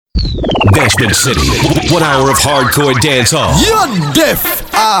Bashment City. 1 hour of hardcore dance hall. You're deaf.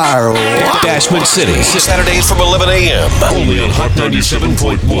 Bashment City. Saturdays from 11 a.m. Only on Hot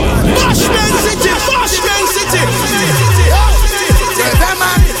 97.1.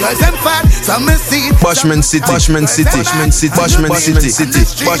 Bashment City. Bashment City. Bashment City. Bashment City.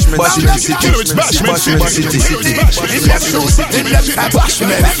 Bashment City. Bashment City. Bashment City.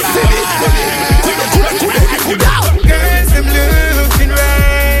 Bashment City. Girls, them looking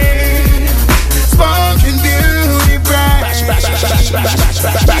right, sparking beauty bright.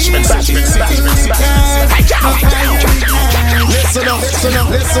 Bashment City. Listen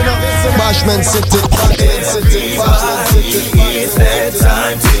up. Bashment City. It's that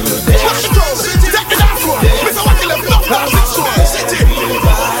time to dance. It's that time to dance.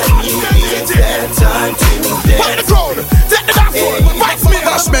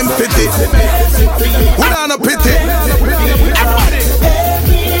 Bashment City. We don't pity.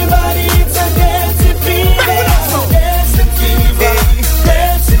 Everybody, it's a dancing fever.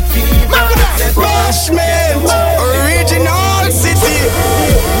 Dancing fever. Bashment Original City.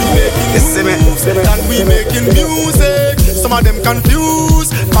 And we making music. Some of them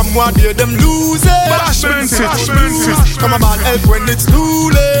confused. Come one day them lose it. Bashment City. Come on, help when it's too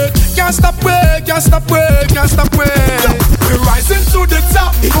late. Can't stop way. We're rising to the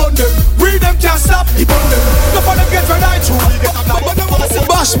top. We them can't stop. No for them get when I truly get up now.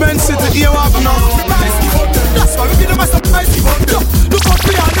 Bashment City, you have now. That's why we get the master price. Look what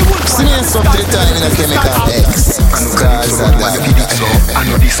we are the wood. Singing up to the time in a chemical X. I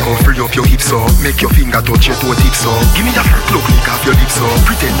know this so free up your hips so make your finger touch your toe tips so give me that cloak lick off your lips so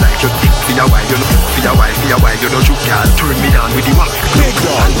pretend like you're thick for a while you know for a while you know you can turn me down with the walk big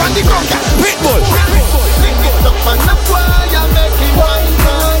dog and the conga Pitbull Sing it up on the choir, make him wine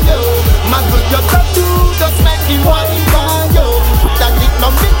for you. Muggle your tattoo, just make him wine for you. That it no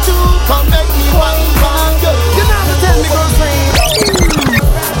me too, come make me wine for you. You never tell me girl say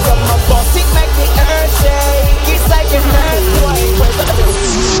from my boss, it make the earth shake. It's like an earthquake.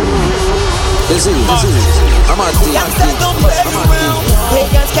 This is I'm a team.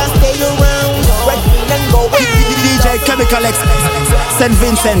 Pagans can't stay around. Red green and gold. DJ Chemical X St.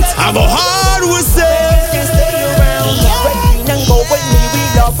 Vincent I'm a hard will say Can't stay around. Red green and gold with me. We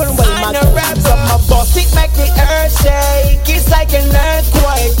love and well my raps on my boss. It make the earth shake. It's like an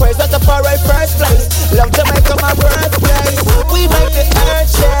earthquake. Praise God for our first place. Love to make my birthplace. We make the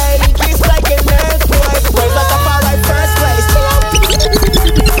earth shake. It's like an earthquake. Praise God for our first place.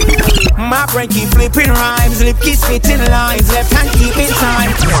 My brain keep flipping rhymes, lip keep spitting lines, left hand keep in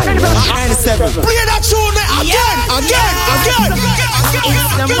time. 97. Play that tune again. It's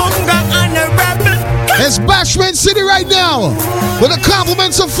the Munga and the Rebel. It's Bashment City right now, with the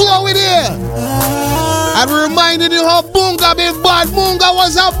compliments of Flow in here. I'm reminding you how Bunga been bad. Munga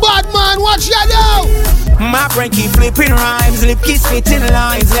was a bad man. Watch that now. My brain keep flipping rhymes, lip keep spitting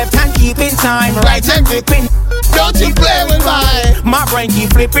lines, left hand keep in time, right hand gripping. Don't you play with mine. My brain keep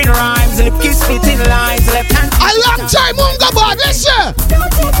flipping rhymes, lip keep spitting lines, left hand. A long time Munga bad, listen.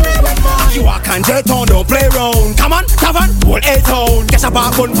 You walk and jet on, don't play round. Come on, tavern, whole 8 town. Get a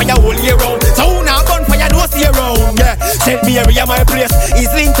bar gun for your whole year round. So now gun for your no stay around. Yeah, St. Mary my place.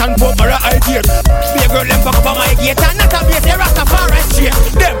 East Linton, Popera, Algiers. Be a girl them fuck up on my gate and not a base. They Rastafari straight.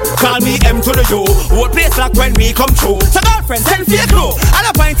 Them call me M to the U. Whole place like when we come through. So girlfriend, send for your crew. And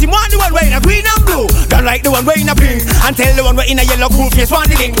I find him one the one wearing a green and blue. Don't like the one wearing a pink. And tell the one wearing a yellow cool face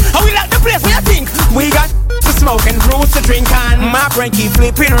one the link. And we like the place where you think. We got to smoke and fruits to drink and my brain keep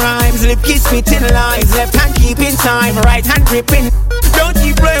flipping rhymes, lip keep spitting lines, left hand keep in time, right hand gripping. Don't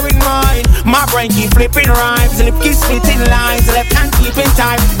keep playing with mine. My brain keep flipping rhymes, lip keep spitting lines, left hand keep in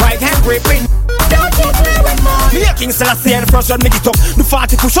time, right hand gripping. Don't keep playing with mine. Me a king still I say the first one me get up. Do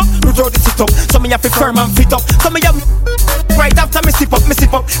 40 push up, do 30 sit up. So me have to firm and fit up. So me have right after me sip up.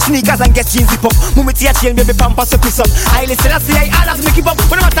 Sneakers and get jeans zip up. Move me to your chain, baby pampas so piss up. I listen I say I all as me keep up.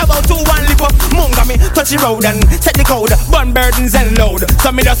 When no matter about 2 1 lip up. Munga me touch the road and set the code. Burn burdens and load.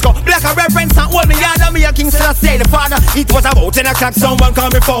 So me just go black a reverence and hold me yard. And me a king still I say the father. It was about 10 o'clock, someone call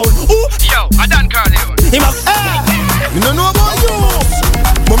me phone. Ooh, yo, I done call you. Him up, You don't know about you,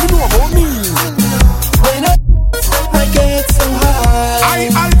 but me know about me. When I get so high, I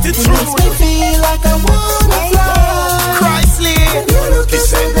altitude. makes me feel like I wanna fly. Christly. You look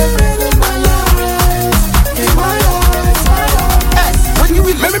into the red in my eyes, in my eyes. When you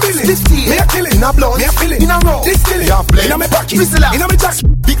will let me billy, this tea, me a kill it, in a blood, me a fill it, in a row, this kill it, in a me pocket, in a me jack,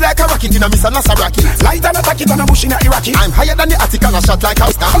 big like a rocket, in a Mr. Nasaraki, light and attack it on a bush in a Iraqi. I'm higher than the attic and a shot like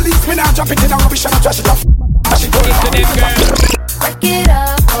house. Police me now jump it in a rubbish and a trash it off. Trash it off. Break it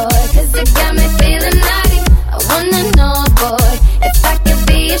up, boy, 'cause it got me feeling naughty. I wanna know, boy, if I could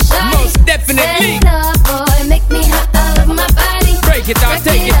be a shawty.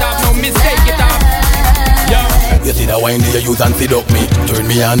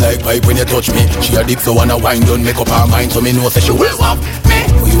 Me and like pipe when you touch me. She a dip so wanna wine, don't make up her mind. So me know say she will want me.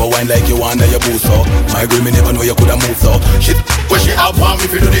 You a wine like you want your boost so. My girl me never know you coulda move so. Shit, where she have one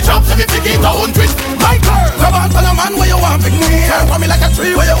if you do the job, so me pick it 100. My girl, come on, tell a man where you want pick me. Want me like a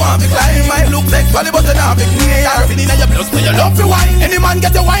tree where you want me climb. My look sexually but you not pick me. You're feeling in your blood so you love to wine. Any man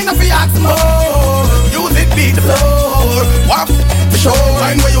get your wine if he ask more. Use it beat the floor. Walk for sure.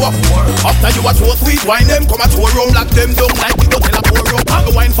 Wine where you are poor. After you are so sweet, wine them come at 4 room, lock them down like we don't tell a 4 room. The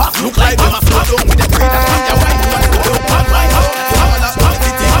wine fast look like them a slow down with the tree that come your wine to one go down. Bad wine out.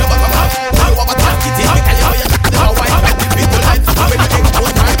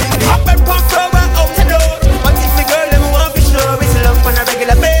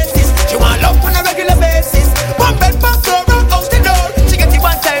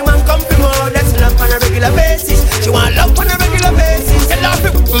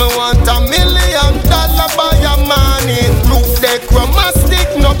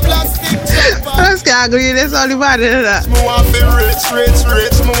 Agree, that's all about it. Me want to rich, me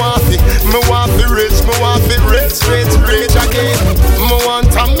want to rich again. Me want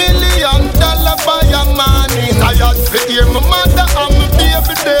 $1 million by a money. Tired to hear my mother and my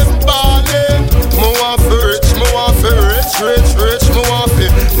baby them balling. Me want to rich, me want to rich, me want to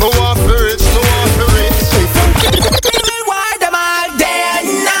rich. Reward them all day and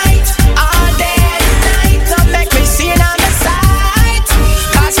night, to make me see on the side.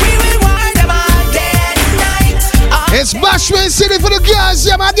 'Cause we reward them all day and night. It's Bashman City for the girls,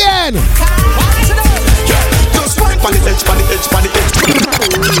 yeah, again. Just wine on the edge, on the edge, on the edge.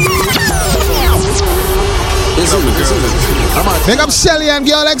 Make up Sally and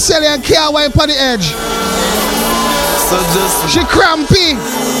girl like Sally and can't wine on the edge. She crampy.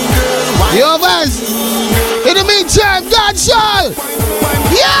 Yo, guys. In the meantime, dance all.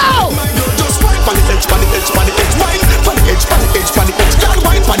 Yo! Just wine on the edge, on the edge, on the edge. Wine on the edge, on the edge, on the edge. Girl,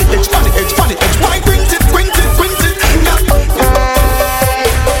 wine on the edge, on the edge, on the edge. Wine, quint it.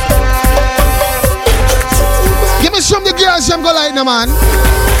 Give me some of the girls I'm gonna like, no man.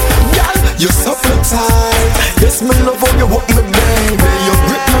 You're so tight. Yes, me love how you hold me, baby. You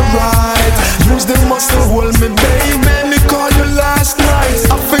grip me right. Use the muscle, hold me, baby. Me call you last night.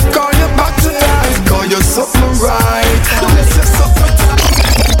 I will call you back tonight. Call you something right. Yes, you're so tight.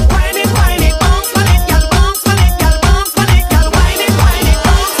 Wine it, bounce on it, girl, bounce on it, girl, bounce on it, girl. Wine it,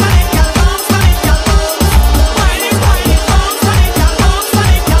 bounce on it, girl, bounce on it, girl, bounce. Wine it, bounce on it, girl, bounce on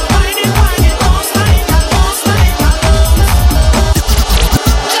it, girl. Wine it, bounce on it, girl, bounce on it, girl, bounce.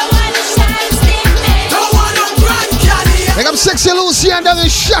 Make up Sexy Lucy and then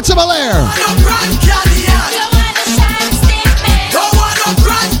shut up Belair.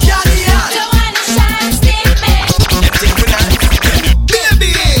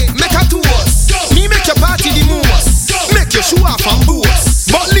 Baby, make a toast. Me make your party the most. Make your show off and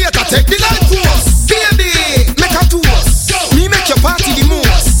boast. But later take the life course. Baby, make a toast. Me make your party the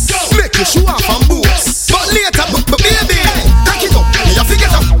most. Make your show off and boast. But later, baby, cock it up. Me a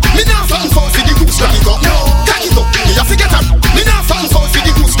forget up. Me not fan for the goose cock it up. Cock it up. Me a forget up. Me not fan for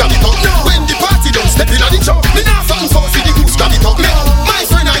the goose cock it up. When the party done, step in on the show. Me not fan for the goose cock it up. My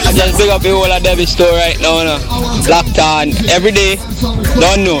friend, I just big up the whole of Debbie store right now, no? Locked on every day.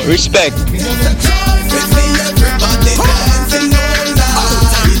 Don't know, respect.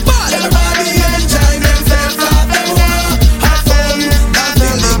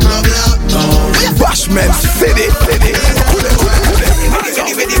 Bashman City.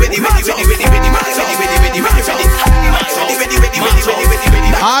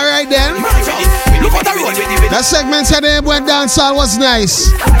 Alright then. That segment said they went dancehall was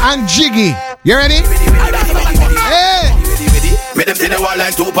nice and jiggy. You ready? Hey!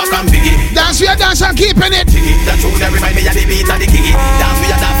 Dance with your dance and keeping it. That tune that remind me of the beat and the kiki. Dance with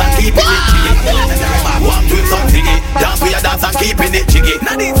your dance and keeping it jiggy. One twin song jiggy. Dance with your dance and keeping it jiggy.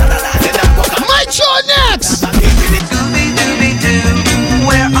 My tune next.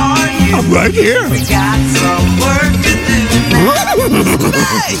 Where are you? I'm right here. We got some work to do.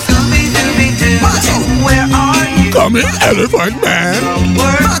 Hey, Scooby-Dooby-Doo, where are you? Come in, Elephant Man.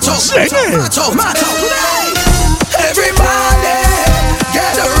 Sing it. Everybody,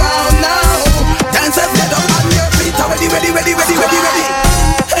 get around now. Dancers, get up on your feet. Ready.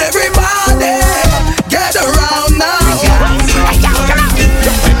 Everybody, get around now.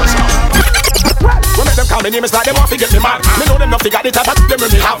 When them call me name, it's like they want to get me mad. Me know them not figure the type of them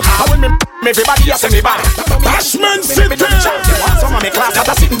me have. And when me everybody else send me back. Bashman City. Some of me class that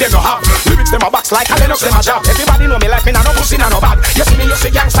are sitting there no have. Lyrics them a box like Lennox them a job. Everybody know me like me, no pussy, no bad. You see me, you see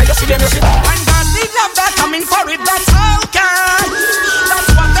gangsta, you see them, you see. When God need love, they're coming for it. That's okay. That's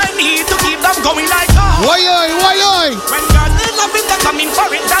what I need to keep them going like oh. Why? When God is loving, they're coming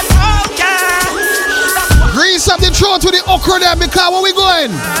for it. That's okay. Grease up the throat with the okra there because where we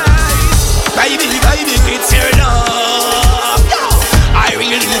going? Baby, it's your love. I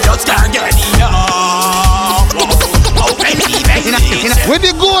really just can't get enough. Oh, baby. With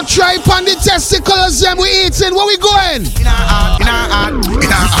the goat tripe and the testicles them we eating, where we going? In our heart.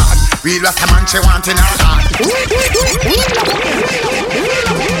 Real Rasta man she want in our heart.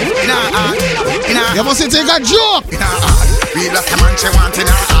 You must take a joke. In our heart. Real Rasta man she want in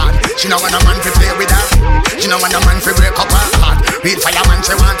her heart. She know want a man to play with her. She know want a man to break up her heart. Real fireman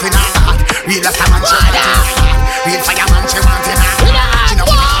she want in her heart. Real Rasta man she want in her heart. Real fireman she want in her heart. She know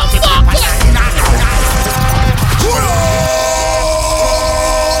want a man to play with her. In her heart.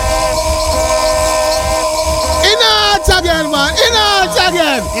 In our heart again, man. In our heart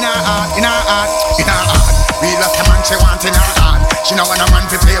again. In her heart. Real Rasta man she want in her heart. She know want a man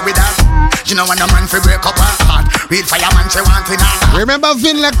to play with her. She know want a man to break up her heart. Real fireman she want in her heart. Remember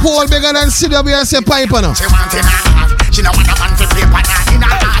Vin like Paul bigger than CW and say pipe no? She want in her heart. She know want a man to play with her in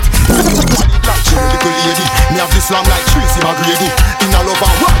her heart. Little lady, me have this slam like Tracy McGrady. In a love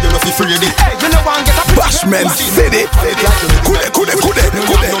and war, you know fi free it. Hey, you know want get a Bashman City. Kude.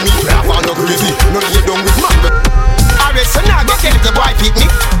 No me, I found no crazy. No you done with man. Alright, so now get the boy pick me.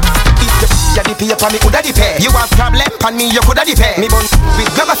 You the pay for me, coulda the pay. You have problem, pan me, you coulda the pay. Me bun with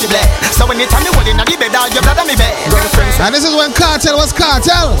grab a fiblet. So when you tell me what inna the bed, all your blood on me bed. And this is when Cartel was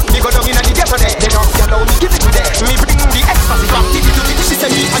Cartel. Me go down inna the ghetto there. They don't allow me give it to them. Me bring the ecstasy from titty to titty. She say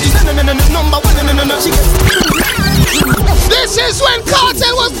me, and the number one, no. She gets. This is when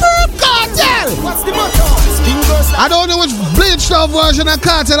Cartel was Cartel. What's the motto? I don't know which bleached out version of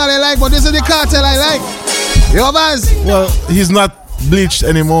Cartel I like, but this is the Cartel I like. Yo, Baz. Well, he's not bleached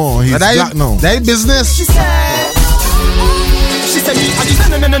anymore. He's black now. That business. She said me, and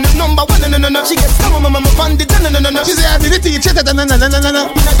the number one, no. She gets some mama on the no. She said I did the teacher. No.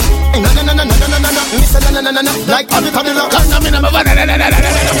 Like all the time,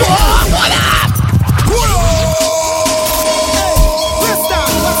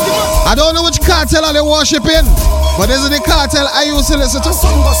 I don't know which cartel are they worshiping, but this is the cartel I used to listen to.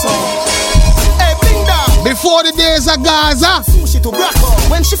 Hey, bring down. Before the days of Gaza. Sushi to Braco.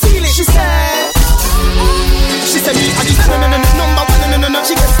 When she feel it, she said me, I did number one, no.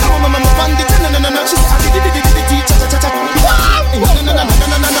 She gets some mama on the no. She said I did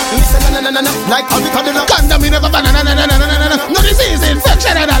no. Like all the time, condom in never no disease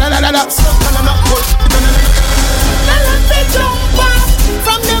infection.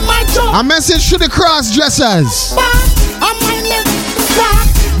 A message to the cross dressers.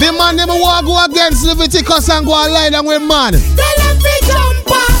 The man never want go against Leviticus and go and lie down with man.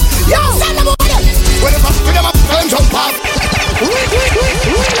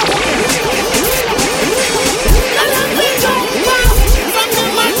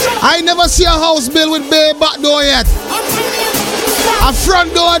 I never see a house built with bay back door yet. A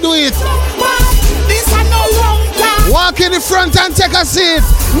front door do it. Walk in the front and take a seat.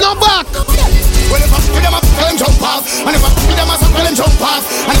 No back. Well, if I see them, I will tell them jump off. And if I see them, I will tell them jump off.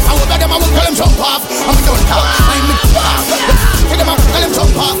 And if I will them, I will tell them jump off. I'm going to I'm the boss. See them, I will tell them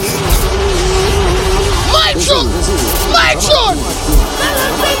jump off. My tune.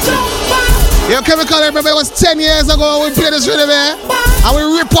 Yo, Chemical, I remember it was 10 years ago we played this rhythm here. And we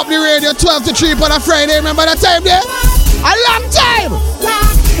rip up the radio 12 to 3 on a Friday. Remember that time there? A long time.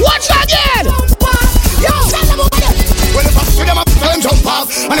 Watch again. Yo, well, if I see them, I will tell them jump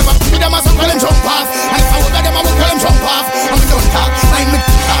off. And if I see them, I will tell them jump off. And if I will them, I will tell them jump off. I'm going to I'm the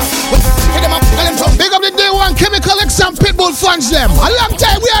boss. Well, if I see them, I will tell them jump off. Big up the day one Chemical X and Pitbull funds them. A long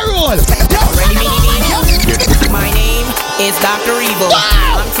time we are roll. My name is Dr. Evil.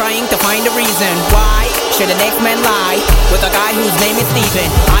 Wow. I'm trying to find a reason why should the next man lie with a guy whose name is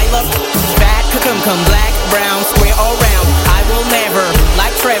Stephen. I love fat, cum, black, brown, square all round. I will never,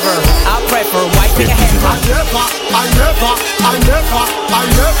 like Trevor, I'll prefer wiping a head. I never, real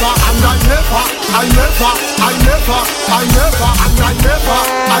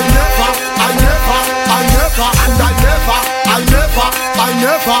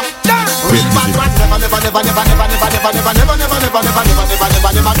bad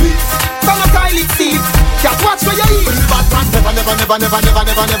man never do it. From a Kylie seat, just watch where you eat. Real bad man never.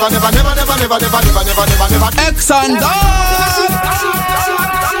 X and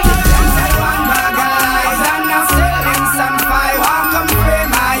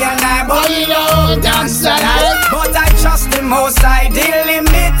But I trust the most ideal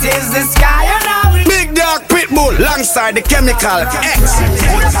limit is the sky and I Big Dog Pitbull, alongside the Chemical X.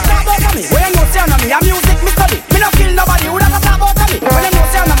 Who da talk about me? When you know say on me, a music me study. Me no kill nobody. Who da talk about me? When you know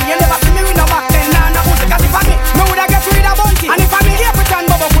say on me, you never see me with no man.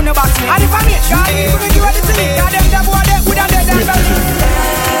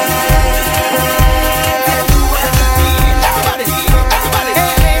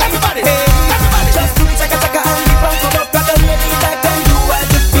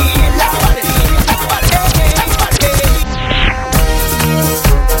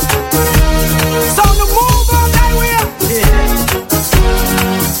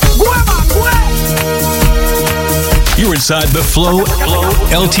 inside the Flow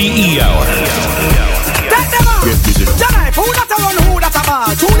LTE Hour.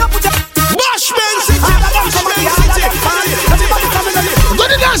 Bashman City. Go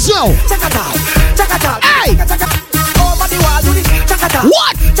to dance now. Hey.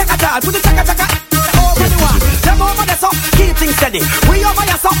 What? Keep things steady. We over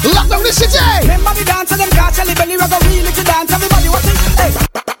here, so lock down the city. Remember the dance of them cars, Shelly Belly, we go really to dance. Everybody watching. Hey,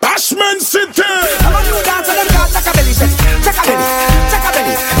 Bashman City. I'm a new dance of them cars, Chaka Belly, Chaka Belly, Chaka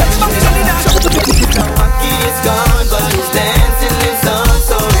Belly. Everybody Shelly dance. The monkey is gone, but his dancing lives on.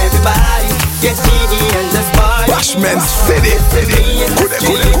 So everybody get jiggy and let's party. Bashman City. Good.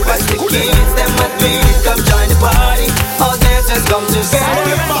 Them must be come join the party. All dancers come to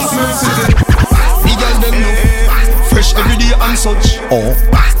party. The girls them know fresh every day and such. Oh,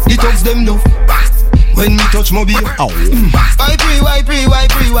 the thugs them know when me touch my beer. Oh. Why pre?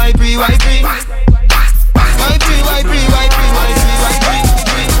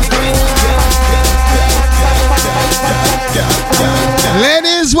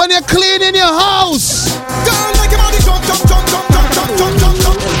 Ladies, when you're cleaning your house,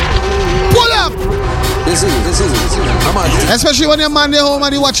 pull up. This is. Come on. Especially when your man there home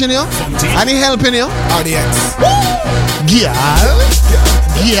and he watching you and he helping you. Audience. Girl.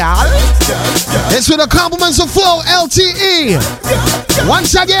 It's with the compliments of Flow LTE.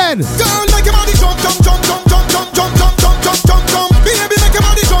 Once again. Girl, make your body jump. Baby, make your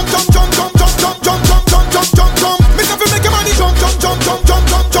body jump. Make your body jump.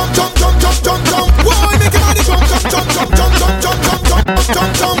 Boy, make your body jump.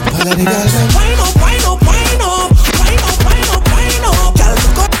 Wind up. Girl,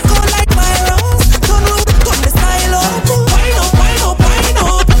 go like my rose. Come the style up. Wind up.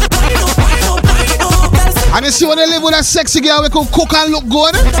 And you see when they live with a sexy girl, we could cook and look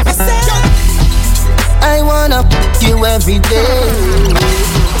good. I wanna f you every day.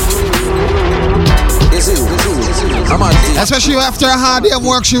 This is. Come on. Especially after a hard day of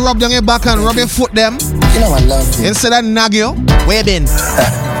work, she rub down your back and rub your foot them. You know I love you. Instead of nag you, where been?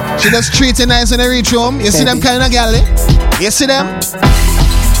 She just treat you nice when they reach home. You see them kind of gal, eh? You see them?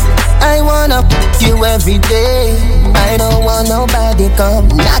 I wanna f you every day. I don't want nobody come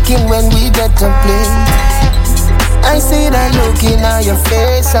knocking when we get to play. I see that look in your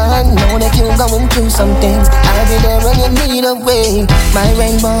face. I know that you're going through some things. I'll be there when you need a way. My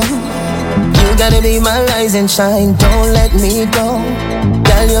rainbow, you gotta be my rise and shine. Don't let me go.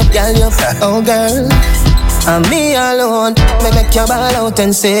 Girl, you, oh girl, I'm me alone. Me make you ball out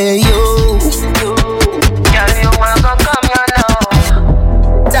and say you. Girl, you wanna go come here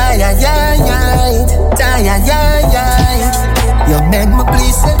now. Tired. You make me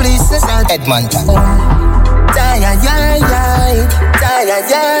please, Edmonton. Tired.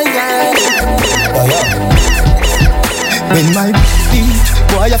 When my beat,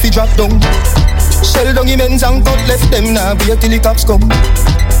 boy, I fi drop down. Shell down immense and cut left them now. Wait till the cops come.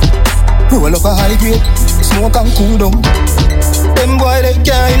 Roll up a high grade, smoke and cool down. Them boy they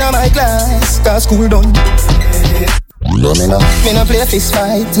can't in my class, cause cool down. Me no play fist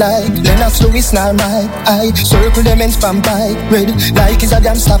fight like Lennox Lewis nor Mike. I circle them and spam bike. Red like is a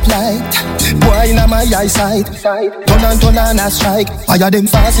damn stoplight. Boy in my eyesight. Turn and a strike. Fire them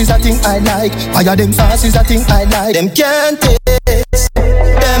fast is a thing I like. Them can't taste.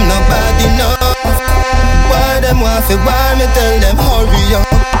 Them not bad enough. Why them want to buy me? Tell them hurry up.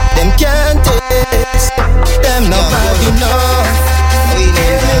 Them can't taste. Them not bad enough.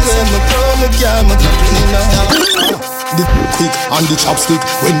 The stick and the chopstick.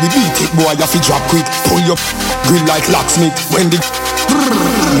 When we beat it, boy, you fi drop quick. Pull your grill like locksmith. When the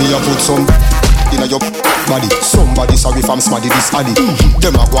me a put some in your body. Somebody sorry if I'm smaddy this addy.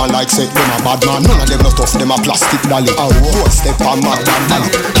 Them a go on like say them a bad man. None of them not tough, them a plastic dolly. Boy step on mad and dolly.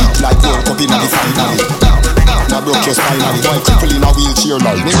 Kick like World Cup in the finale. Now broke your spinally. Boy cripple in a wheelchair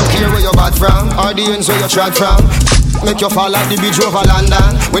like. Me no care where you bad from or the ends where you trod from. Make you fall like the bridge over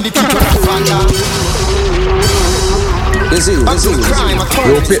London. When the kick you like London. This is.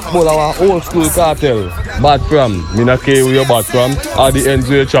 Yo, Pitbull, our old school cartel. Bad from. Me not care where you bad from. Or the ends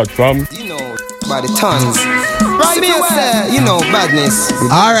where you chat from. You know, by the tons. Right here, you know, badness.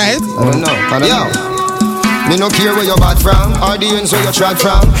 Alright. I don't know. Yo. Me no care where you bad from. Or the ends where you trod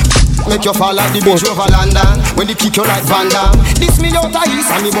from. Make you fall like the bridge over London. When they kick you like Van Damme. This me out of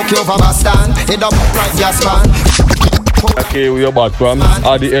east and me buck you over Boston. Head up like gas pan. I care where you bad from.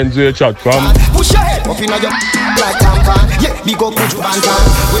 Or the ends where you chat from. push your head up in your like tampon. Yeah, big up Kuju Bantan.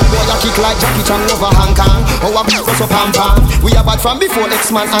 When boy a kick like Jackie Chan over Hong Kong. Oh, a big us up pam pam. We are bad from before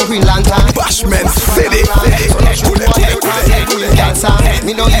X-Man and Green Lantern. Bashman City.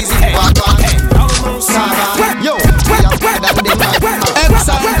 Me no easy back on. Yo, we are better than them.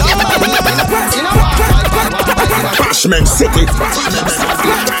 Bashman City.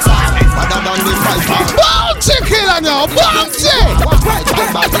 Bounty killer now, bounty.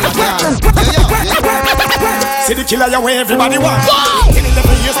 See the killer your way everybody want. In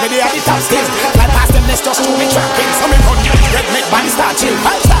 11 years, maybe at the top stage. Like past them, let's just do me trapping. Some in front, red make body start chill.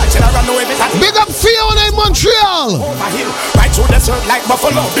 Five-star chill, I know every time. Big up Fiona in Montreal. Over hill, right through the circle like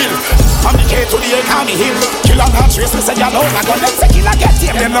Buffalo Bill. From the K to the economy hill. Killer not trace, me say you know. I got them say killer get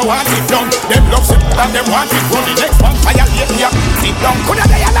him. Them no want it done. Them love it and them want it run. The next one fire late here. Sit down, coulda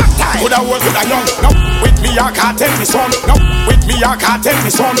die a long time. Coulda old, coulda young. No, with me I can't tell me son. No, with me I can't tell me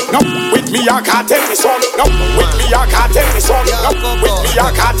son. No, with me I can't tell me son. No, with me I can't tell me son. No, with me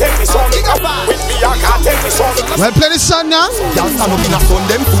I can't tell me son. No, with me I can't tell me son. Well, play the song now. Y'all stand up in a sun,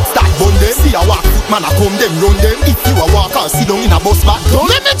 them foot start bun them. See a walk foot man a come them run them. If you a walk or sit down in a bus back.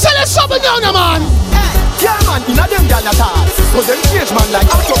 Let me tell you something now, man. Yeah man, in a them gyal a talk. So them change man like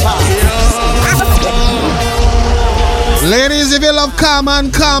autopass. Ladies, if you love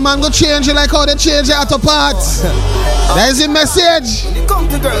Carman, go change it like how they change the auto parts. That is the message. When it comes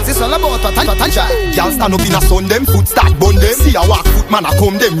to girls, it's all about attention. Y'all stand up in a sun, them foot start bun them. See a walk foot man a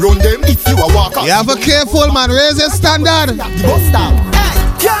come them run them. If you a walk out, you have a careful man, raise your standard. The bus stop.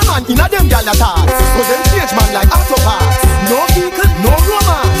 Yeah man, in a them gyal a talk. So them change man like autopass. No vehicle, no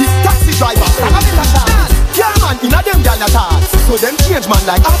romance. The taxi driver, stand up in a shot. Yeah man, in a them gyal a talk. So them change man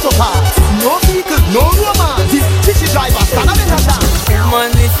like autopass. No vehicle, no romance. The taxi driver, stand up in a shot. Man,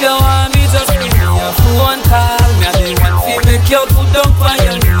 if you want me, just give me a phone call. Me a the one fi make you put down on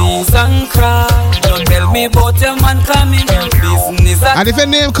your knees and cry. Don't tell me about your man coming your business. And if your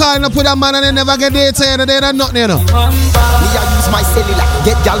name calling up with a man and they never get data, you know, they don't nothing, you know. Me a use my cellular,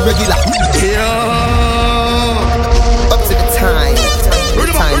 get gal regular. Up to the time.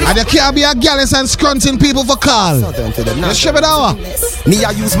 And you can't be a gallus and scrunting people for call. You shove it over. Me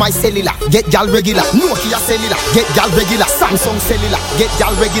a use my cellular, get gal regular. Nokia cellular, get gal regular. Samsung cellular, get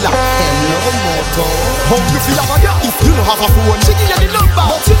gal regular. Hello moto. How you feel about that? If you don't have a phone, she give you the number.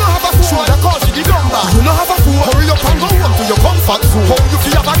 But you don't have a phone, shoulda call you the number. You don't have a phone, hurry up and go home to your comfort zone. How you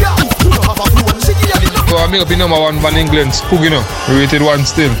feel about that? If you don't have a phone, she give you the number. So I make up the number one van England, Spook, you know. Rated one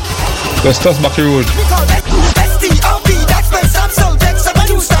still. Just toss back the road.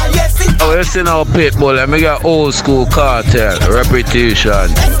 Oh, you see now Pitbull, let me get old school cartel, reputation.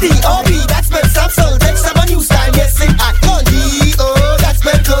 SDOB, that's spelled Samsung, text some new style, yes, sing at D-O, that's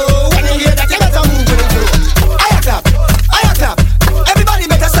spelled go. When you hear that, you better move with it. Aya clap, everybody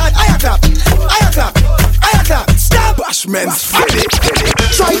make a sound, aya clap, stop. Bashman City.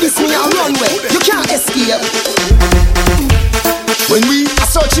 Try this me a runway, you can't escape. When we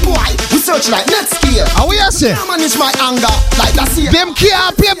search boy, we search like next gear. How we are say? Manage my anger like last year. Them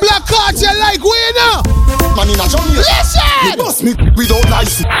can't play black cartel like we know. Man in a jungle. Listen! You bust me without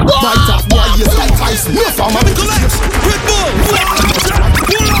license. Right off boy, yes like Tyson. No farmer. Red Bull.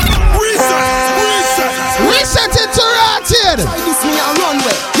 Reset it to rotted. Try this me a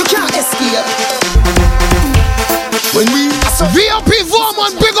runway, you can't escape. When we VOP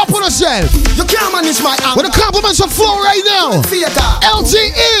Vormon, big up on yourself. You can't manage my anger. With the compliments of flow right now.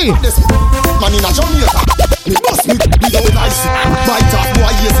 LTE. Man in a Jamaica. Me bust me without license. Right off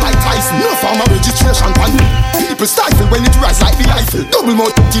boy, yes like Tyson. No farmer registration pan. People stifle when it rise like the Eiffel. Double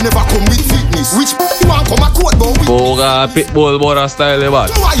mouth, you never come with fitness. Which man come a quote but we Boga, Pitbull, Bora style, but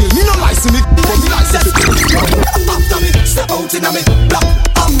me no license, me but me license. After me, step out in a me block.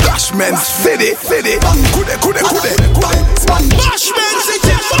 Bashman City. Kude. Bashman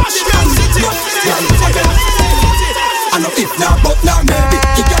City. I know if not, but now maybe.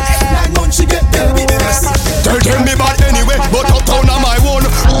 He got 9 months, she get baby. Tell me bad anyway, but uptown on my own.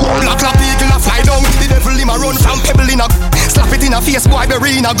 Black eagle a fly down. The devil in a run from pebble in a slap it in a face, boy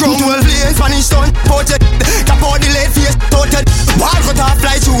bury in a ground. 12 lanes, Spanish stone, portrait. Cap out the late face, toted. Ball cut off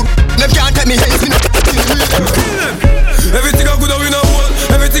fly through. Them can't take me hands in a Everything I could have in a wall.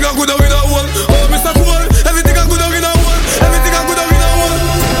 Everything I could have in a wall. Oh, Mr. Cool. Everything I could have in a wall. Everything I could have in a wall.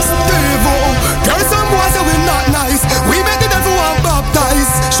 Steve-O, girls and boys are we not nice. We make the devil want baptize.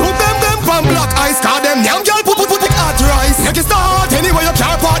 Shoot them from black eyes. Call them young girl put hot rice. Make it start anyway you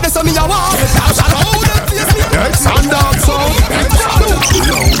can't part this on me a walk. Shout out them face me. X and dark sound.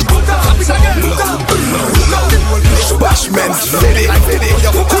 Bashman City.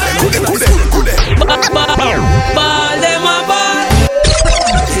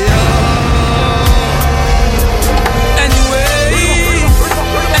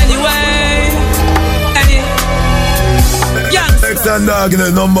 dog in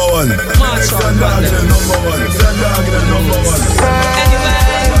the number one. Next dog in the number one. Dog in the number one.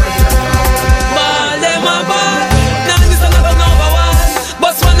 Anyway, ball them a ball. Now this another number one.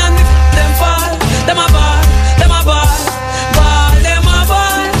 But one and them fall. Them a ball. Them a ball. Ball them a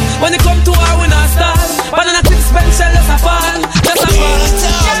ball. When it come to our winner style, banana clip special just a fall. Just a fall.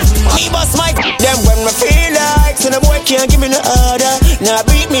 Me bust my them when me feel like. So the boy can't give me no order. Now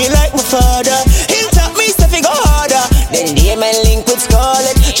beat me like my father. He'll tap me stuff he go harder. Then the man link with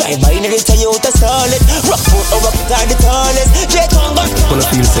Scarlet. Try buying the Toyota solid. Rock foot or rock down the tallest. J-Tongue Full of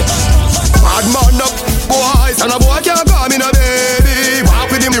feel sick. Bad man up boys. And a boy can't call me no baby.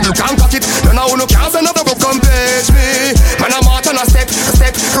 Walk with him, you can't cock it. Then I who can't send up the come page me. Man a march on a step.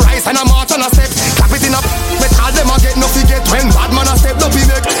 Rise and a march on a step. Clap it in a metal them a get no forget. When bad man a step up he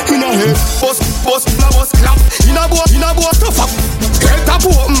make. In a head, bust, clap. In a boat, stuff up. Head tap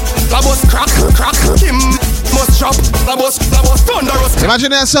open, la bus crack. Him must chop, la bus thunderous.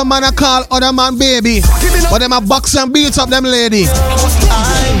 Imagine there's some man a call other man baby, but them a box and beat up them lady. I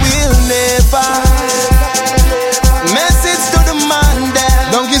will never message to the man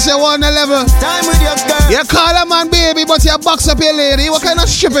there. Don't kiss your one level. Time with your girl. You call a man baby, but you box up your lady. What kind of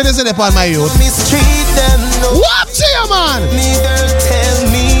shipping is it upon my youth? Mistreat them, no. What to you, man? Me girl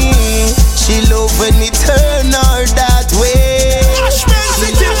tell me she love when me turn her that way.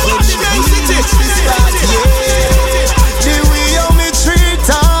 The way how me treat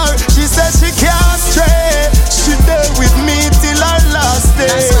her, she said she can't stray. She there with me till her last day.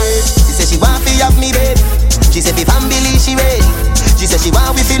 She said she want to have me baby. She said the family she ready. She said she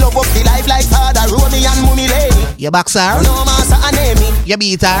want we fill up the life like father Romy and Mummy lady. You box her? No master enemy. You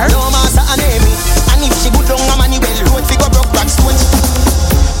beat her? No master enemy. And if she good down a money well road fi go broke back stone.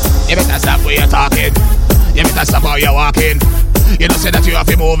 You better stop where you're talking. You better stop how you're walking. You don't say that you have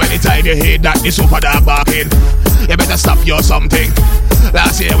to move anytime you hear that the super dog barking. You better stop your something.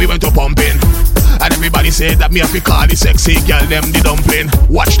 Last year we went to pumping, and everybody said that me have to call the sexy girl them the dumpling.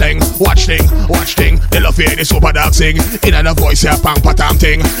 Watch thing. They love hear the super dog sing. In another voice here, pam patam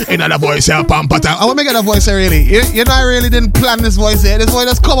thing. In another voice here, pam patam. I want to get a voice here really. You know I really didn't plan this voice here. This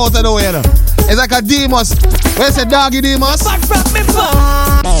voice just come out of the way. It's like a Demos. Where's the doggy Demos?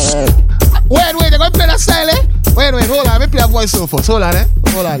 Wait, they're going to play that style, eh? Wait, hold on. Let me play a voice so first. Hold on, eh?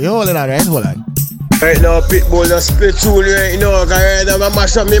 Hold on. You hold it on, right? Hold on. Right now, Pitbull just split tune right now. Cause right now, I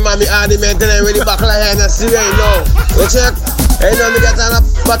mash up me mommy argument and then with the back of the hand and see right now. You check? Right now, me get on a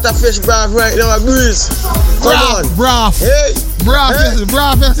butterfish broth right now, a breeze. Come on. Broth. Hey. Broth, yes, boy.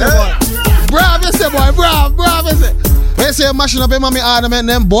 Broth, yes, boy. Broth, yes. When you say you're mashing up your mommy ornament,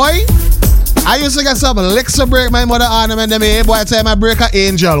 then boy, I used to get some licks to break my mother ornament, them here, boy, time I break an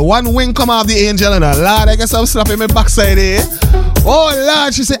angel. One wing come off the angel and a Lord, I get some slap in my backside here. Oh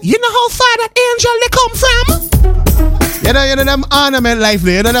Lord, she said, you know how far that angel they come from? You know them ornament life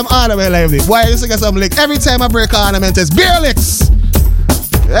there, Boy, I used to get some licks. Every time I break an ornament, it's beer licks.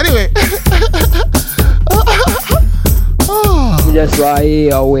 Anyway. Just right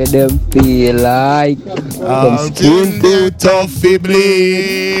here where them feel like them skin too tough to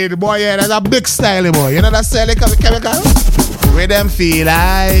bleed. Boy, yeah, that's a big style, boy. You know that style chemical? Where them feel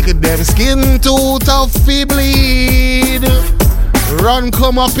like them skin too tough to bleed. Run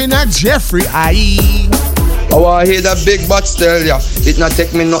come up in a Jeffrey eye. I want to hear that big butt tell ya. It not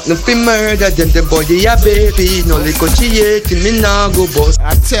take me nothing to murder them. The body a baby. No liquor cheat me now go bust.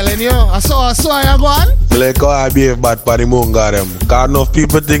 I'm telling you, I saw you go on. Like how I behave bad for the Munga them. Cause enough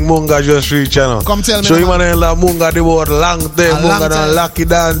people think Munga just reach, you know. Come tell me. So you man la Munga the word long time. Munga done lucky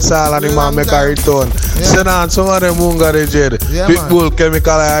dance all and the man make a return. Send on some of them Munga they jed. Pitbull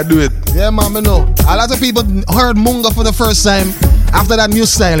chemical I do it. Yeah man, I know. A lot of people heard Munga for the first time after that new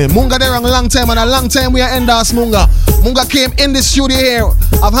styling. Munga there a long time and a long time we are endorse Munga. Munga came in the studio here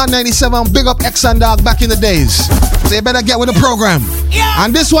of Hot 97, big up X and Dog back in the days. So you better get with the program. Yeah.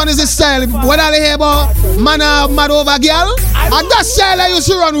 And this one is the style. What are they here about? Man mad over girl? And that style I used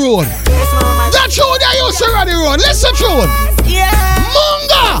to run road. That tune I used to run the road. Listen tune. Yeah.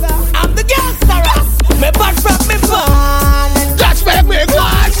 Munga. I'm the gangster ass. Me back from me fun. That's my big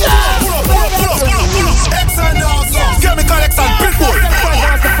one. X and Dog, Chemical X and Pitbull.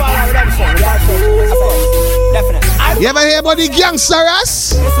 You ever hear about the gangster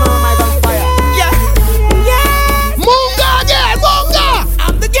ass? Yeah. Munga again, Munga.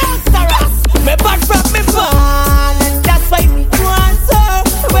 I'm the gangster ass. Me back from me fun. That's why me go on so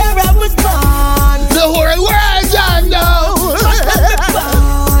where I was born. The whole world you know.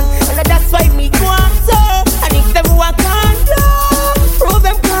 And that's why me go on so. And if them walk on down, prove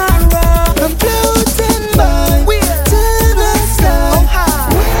them can't run. I'm floating by to the sky.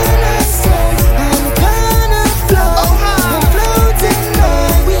 When I say I'm gonna float, I'm floating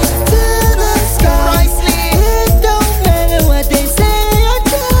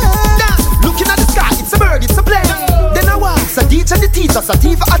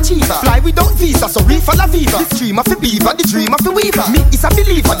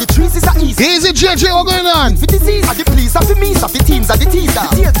leave, but the trees is a easy. Easy, JJ, what going on? For disease, the please of the means of the teams of the teaser.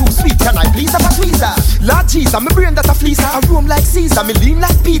 The tail too sweet, can I please have a tweezer? Lord Jesus, my brain that a fleecer. I roam like Caesar, me lean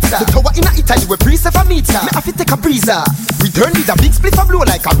like pizza. The tower in Italy, we breeze of a meter. Me have to take a breezer. Return with a big split of blow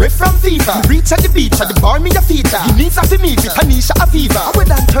like a ref from FIFA. Reach at the beach, at the bar, me a feater. The needs of the me, with Tanisha a fever. I will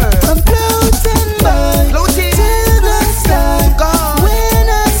then turn. I'm floating by, floating to the sky. When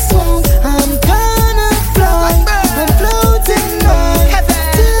I swoon, I'm gonna fly. I'm floating by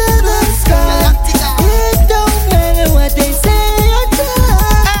to the sky. It don't matter what they say or do.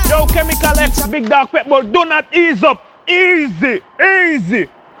 Yo, Chemical X, Big Dog Pitbull, do not ease up. Easy, easy.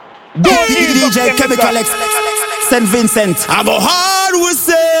 Don't ease up, DJ Chemical X, St. Vincent. I go hard with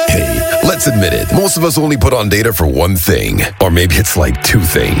say. Hey, let's admit it. Most of us only put on data for one thing. Or maybe it's like two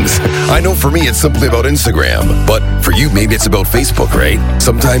things. I know for me it's simply about Instagram. But for you, maybe it's about Facebook, right?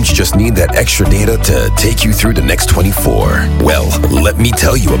 Sometimes you just need that extra data to take you through the next 24. Well, let me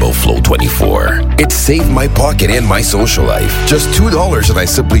tell you about Flow 24. It saved my pocket and my social life. Just $2 and I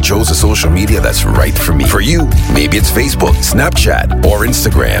simply chose a social media that's right for me. For you, maybe it's Facebook, Snapchat, or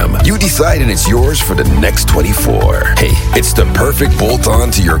Instagram. You decide and it's yours for the next 24. Hey, it's the perfect bolt-on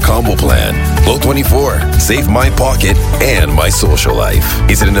to your combo plan. Flow 24. Save my pocket and my social life.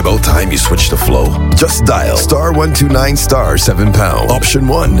 Isn't it about time you switch to Flow? Just dial *129 *7#. Option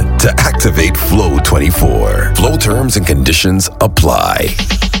 1 to activate Flow 24. Flow terms and conditions apply.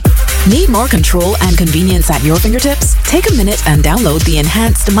 Need more control and convenience at your fingertips? Take a minute and download the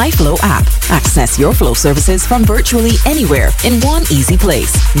enhanced MyFlow app. Access your Flow services from virtually anywhere in one easy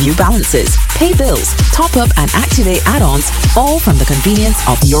place. View balances, pay bills, top up and activate add-ons, all from the convenience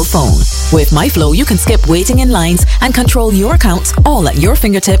of your phone. With MyFlow, you can skip waiting in lines and control your accounts all at your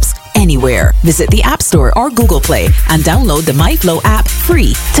fingertips anywhere. Visit the App Store or Google Play and download the MyFlow app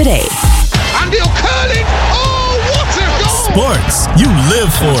free today. And they'll curl it. Oh, what a goal! Sports, you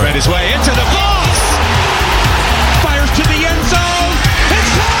live for Read his way into the box. Fires to the end zone.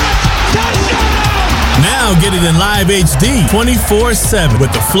 It's caught. Touchdown! Now get it in live HD 24/7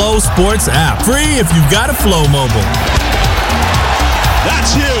 with the Flow Sports app. Free if you've got a Flow mobile.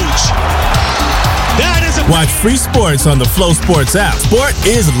 That's huge. That is a Watch free sports on the Flow Sports app. Sport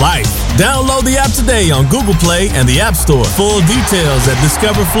is life. Download the app today on Google Play and the App Store. Full details at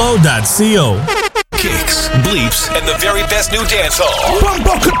discoverflow.co. Kicks, bleeps, and the very best new dancehall.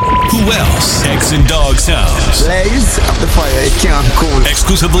 Who else? X and Dog Sounds. Blaze up the fire, it can't cool.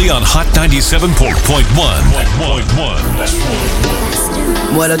 Exclusively on Hot 97.1.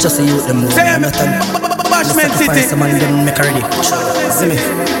 Well, I just say you them more. I'm not a Bashment City. Someone them make ready. See me.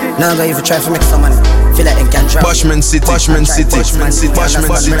 Now go if you try to make some money. Feel like they can't try. Bashment City, Bashment City, Bashment City,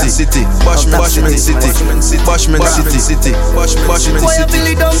 Bashment City, Bashment City, Bashment City, Bashment Boy, I feel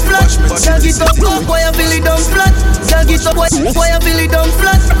it down flat. Can't get up, boy, I feel it down flat. Can't get up, boy, I feel it down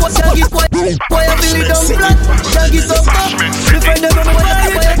flat. Can't get boy, I feel it down flat. Can't get up, the friend of my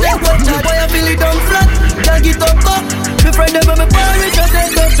boy, I feel it down flat. Can't get up, the friend of my parents, I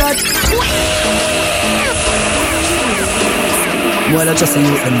take up that. Well, I just say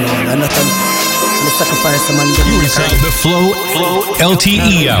you them more. I'm not a sacrifice someone. You inside the Flow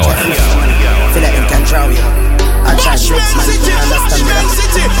LTE Hour. Feel like they can't draw you. I try to man, understand me that.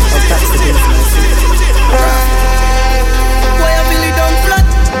 Boy, I feel it down flat.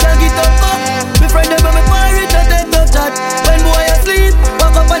 Can't get up, my friend of my parents, I take up that. When boy asleep,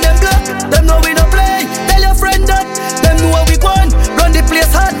 walk up on them block. Them know we don't play. Tell your friend that. Them know how we gone. Run the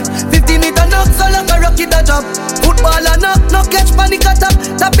place hot. 50-meter knock, so long a rocket a job. Football a knock, no catch panic attack.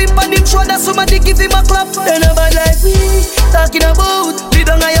 Tap him on him shoulder, somebody give him a clap. They never like we talking about. We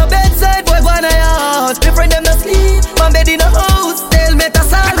don't on your bedside, boy, go on your house. My friend them no sleep, man bed in a house. Tell me to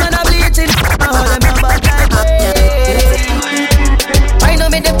sal, man a bleaching. Oh, them no bad like me. I know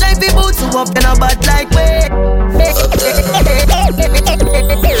me them try fi boot so up, they no bad like me.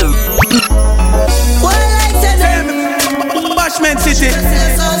 What like them? Bashment City.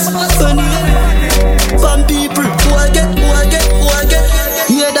 Some people who I get.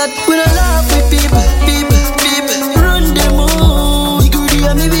 Hear that we don't laugh with people. Run them all. You could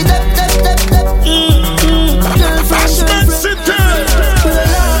hear me with that. Girlfriend. We don't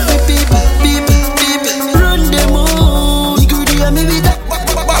laugh with people. Run them all. You could hear me with that.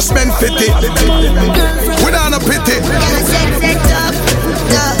 Bashment City. We don't have pity.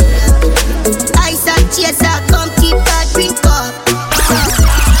 I said chaser, come keep that drink up.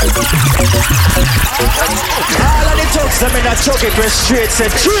 All of the talks, them in a chuck it, we're straight,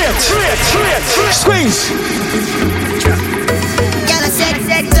 said straight, squeeze. Girl, I said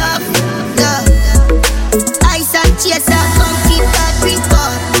up, I said chaser, come keep that drink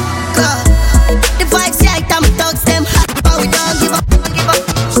up. The vibes right, I'm thugs, them hot, but we don't give up.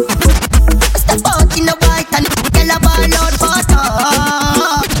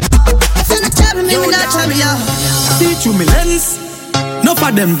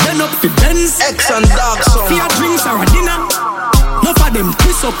 of them bend up for Benz. X and dark song. Fear drinks or a dinner. Enough of them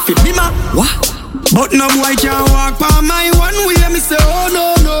piss up for Bima. What? But no boy can walk by my one way. Me say oh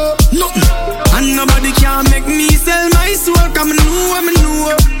no no nothing. And nobody can make me sell my soul. Come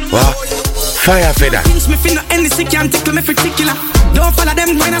know. What? Fire feather. Pinch me finna any sick can't tickle me particular. Don't follow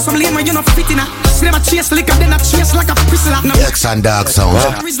them going some lame when you not fit in a. Them a chase liquor, then a chase like a prisoner. No. X and dark sound.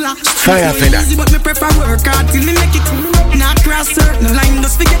 Fire feather. Easy, but me prefer work hard till me make it. Not cross certain line,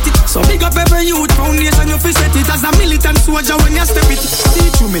 just forget it. So big up every youth foundation, you fi set it. As a militant soldier when you step it. See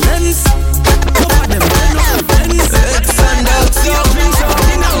through me lens. Up at them, lens. X and dark sound.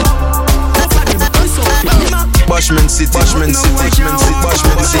 Bashman City, Bashman City,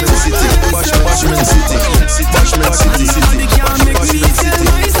 Bashman City, Bashman City, Bashman City, Bashman City,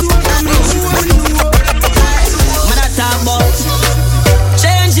 Man, I talk about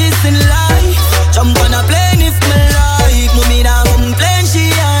changes in life. Jump on a plane if me like. Mummy now complain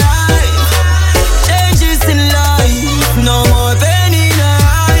she alright. Changes in life, no more pain in her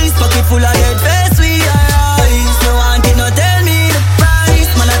eyes. Pocket full of dead face we eyes. No one can not tell me the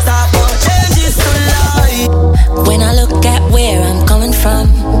price. Man, I talk about changes in life. When I look at where I'm coming from,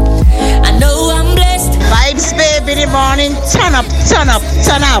 I know I'm blessed. Vibes, baby, in the morning. Turn up, turn up,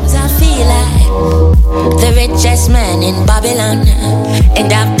 turn up. I feel like the richest man in Babylon,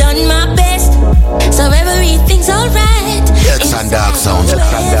 and I've done my best, so everything's alright. X and dark sound.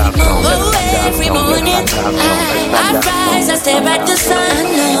 Every morning I rise, I stare at the sun.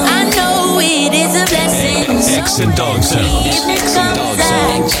 I know it is a blessing. X and dog sound. X and dog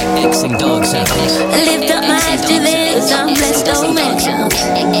sound. X and dog sound. Lift up my hands to this, I'm blessed, oh man.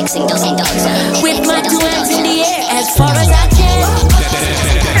 With my two hands in the air as far as I can.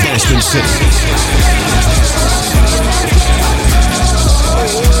 Boston City.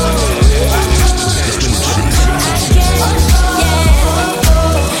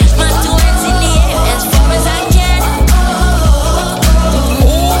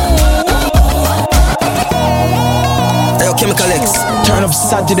 Chemical X. Turn up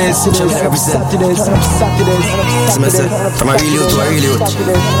Saturdays. Represent. Saturdays. From a real youth to a real youth.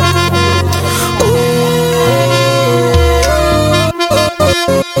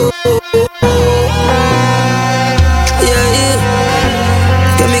 Yeah.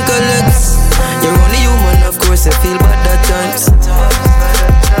 Chemical X. You're only human, of course. I feel bad at times.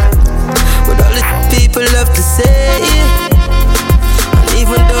 But all the people have to say. And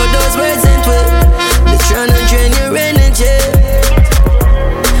even though those words ain't well, they're trying to drain your energy.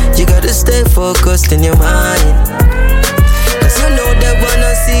 You gotta stay focused in your mind, cause you know they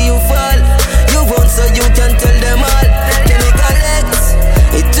wanna see you fall. You won't, so you can tell them all. Chemical X,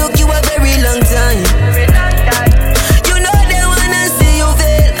 it took you a very long time. You know they wanna see you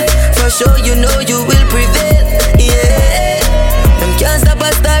fail. For sure you know you will prevail. Yeah, them can't stop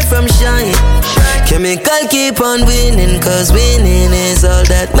a star from shining. Chemical keep on winning, cause winning is all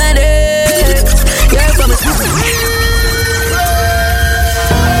that matters. Yeah, from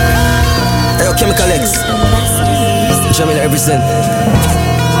Yo, Chemical X. Show me the represent.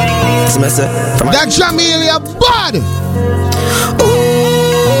 That Jamelia bud.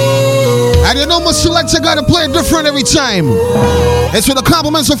 And you know my selector gotta play it different every time. It's for the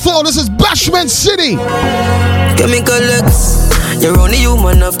compliments of flow. This is Bashman City. Chemical X. You're only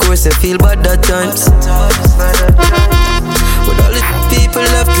human, of course, I feel bad at times. What all the people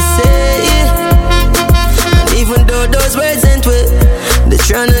have to say. And even though those words ain't well, they're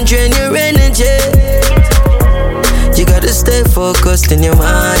trying to drain your energy. You gotta stay focused in your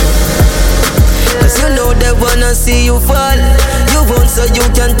mind, cause you know they wanna see you fall. You won't, so you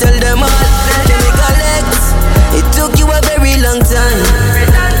can tell them all. Chemical X, it took you a very long time.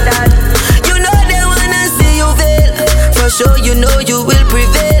 You know they wanna see you fail. For sure you know you will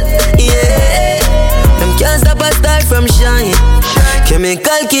prevail. Yeah, them can't stop a star from shining.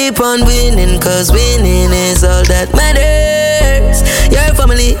 Chemical keep on winning, cause winning is all that matters. Your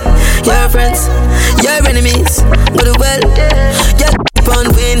family, your friends, your enemies, go to well. You keep on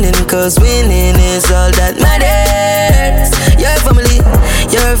winning, cause winning is all that matters. Your family,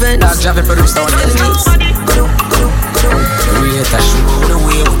 your friends, your enemies, go to. We hate a shoot the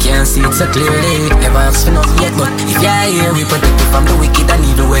way we can't see it so clearly. Never ask for nothing yet, but if you're here, we protect you from the wicked and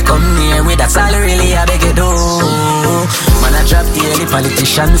evil. We come near with that's all really I beg you do. Man, I drop daily,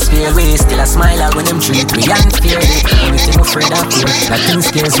 politicians fear we. Still a smile when them treat we unfairly. Only thing I'm afraid of fear, nothing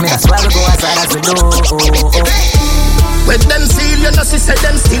scares me. That's why we go as hard as we do. When them seal, you know, she said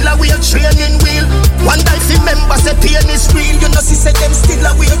them still a wheel training wheel. One day if member say pain is real, you know, she said them still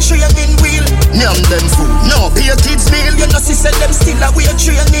a wheel training wheel. Name them fool, no pay kids meal, you know, she said them still a wheel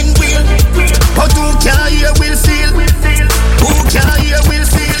training wheel. But who can hear will feel? Who can hear will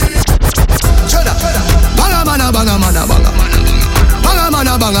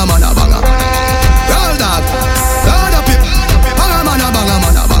banga, man, a banga. Roll that. Roll up it. Banga, man, a banga,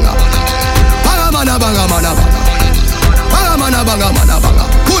 man, a banga. Banga, man, a banga, man, a banga. Banga, man, a banga, man, a banga.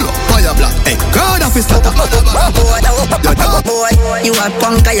 Pull up, fire black. Hey, crowd of his starter. Boy, you a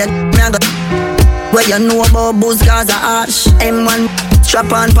punk, you me where you know about booze, Gaza ash. M1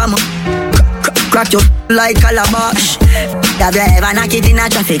 strap on for me. Crack you like calabash. Have you ever knocked it in a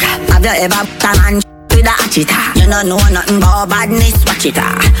traffic? Have you ever put a man with a hatcheta? You don't know nothing about badness, watch it.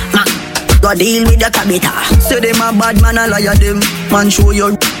 Go deal with the cabita. Say them a bad man, I liar them. Man show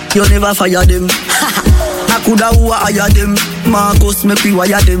you never fire them. I coulda who I hire them. Marcus make we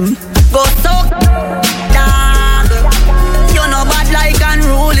wire them. Go so dog. You know bad like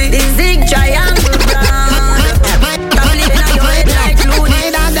unruly. The zig triangle brand. I'm living on your head like Looney. My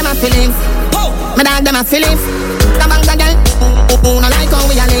dog them a feelings. My dog them a feelings. The bank the girl. No like how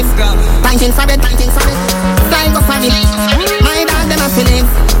we a live. Banking for it, banking for it. Style go family. My dog them a feelings.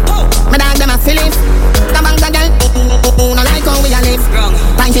 My dog them a feelings. The bank the girl. No like how we a live.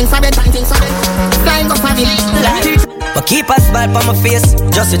 Banking for it, banking for it. Style go family. But keep a smile on my face,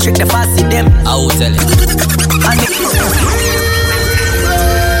 just to trick the fussy them. I will tell you.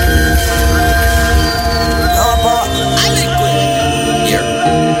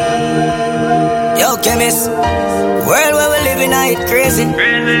 Yo, chemist, world where we living, I it crazy.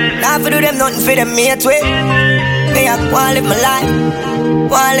 Now for do them nothing for them mate way. Me I wanna live my life,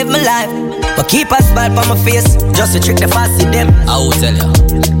 wanna live my life. But keep a smile on my face, just to trick the fussy them. I will tell you.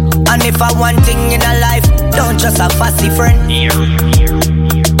 And if I want thing in a life, don't just a fussy friend.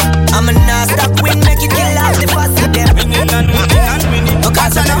 I'm a non-stop win, make it kill out the fussy them.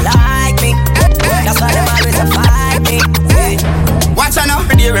 Because they don't like me, that's why them always a fight me. Watch out now,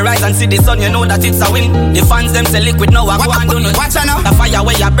 every day we rise and see the sun, you know that it's a win. The fans them say liquid, now I go and do nothing. Watch out now, the fire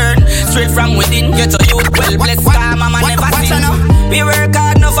where you burn, straight from within. Get to you, well blessed, calm, mama never seen. We work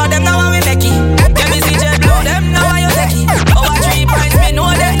hard, enough for them, now we make it. Get me see jet blow them, now I you take it. Over 3 points, me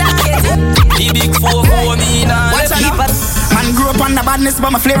know them not get it. The big 4 me now. Keep it. Man grew up on the badness,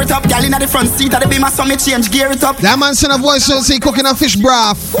 but my flare it up. Gal in the front seat, of the beam, so me change gear it up. That man send a voice so say cooking a fish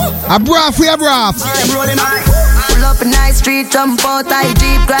broth. A broth, we a broth. Pull up a nice street, jump out, I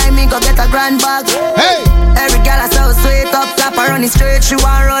deep, grind me, go get a grand bag. Hey! Every gal I so sweet up, top her on the straight, she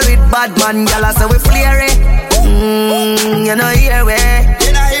want roll with bad man. Gal I say we flare it. You know here we.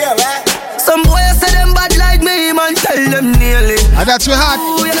 You know here we. Some boys say them bad like me, man, tell them nearly. And that's we hot.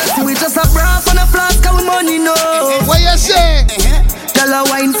 We just a broth and a flask and we money no. What you say? Gal a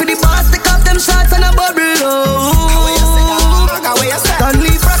wine for the boss, take off them shots and a bubble. Don't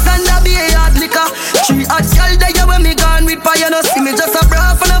leave rock and a be a hard liquor. She hot gal there when me gone with fire. No see me just a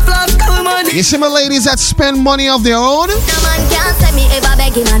broth and a flask and we money. You see my ladies that spend money of their own? No man can't say me ever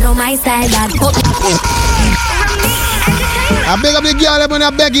begging, I know my style that. I beg up the girl them when I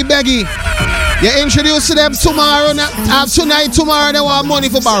beggy. You introduce to them tomorrow, tonight, tomorrow they want money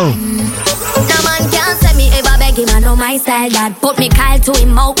for borrow. No man can't say me ever begging, I know my style that. Put me Kyle to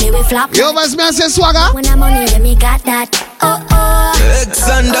him out, me we flop. You ever smell say swagger? When I'm money, yeah, me got that. X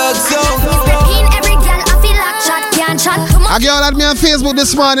and dog sound. Every girl I feel like shot, can't shot. A girl had me on Facebook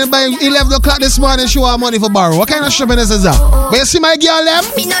this morning by 11 o'clock this morning, she want money for borrow. What kind of shopping is that? But you see my girl them?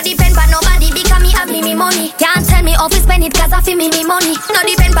 Me no depend on nobody because me have me money. Can't tell me off spend it cause I feel me money. No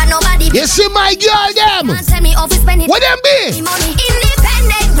depend on nobody. You see my girl them? Can't tell me off spend it. What them be? Money.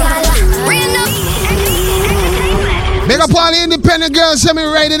 Independent girl. Real no. Big up all the independent girls, see me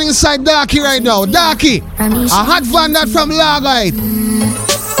riding inside Darky right now. Darky, a hot van that from Lagite.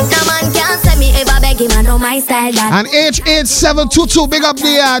 No man can't say me ever begging, I know my style that. And H8722, big up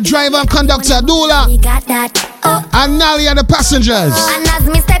the driver and conductor, Dula. We got that. And Nally and the passengers. And as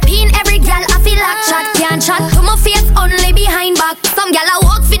me step in, every girl I feel like chat, can't chat. To my face only behind back. Some girl I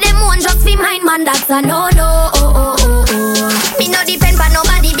walk for them one, just for mine, man, that's a no. Me no depend on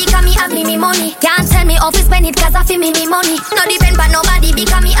nobody because me have me money. Can't tell me off spend it cause I feel me money. No depend on nobody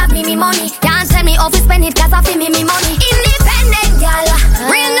because me have me money. Can't tell me off spend it cause I feel me money. Independent girl,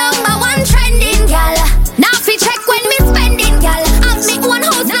 real number one trending girl. Now fi check when me spending girl. Have me one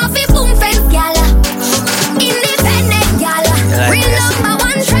house, now fi boom fence girl. Independent girl, real number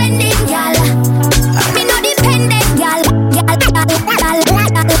one trending girl. Me no dependent girl.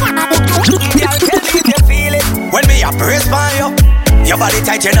 Girl, tell me if you feel it when me a press by you. Your body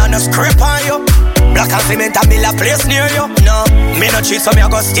tight, you know no scrape on you. Black and cement and mill a place near you. No, me no cheat, so me a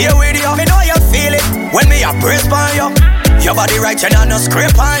go stay with you. Me know you feel it when me a press by you. Your body right, you know no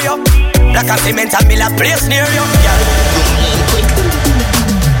scrape on you. Black and cement and mill a place near you.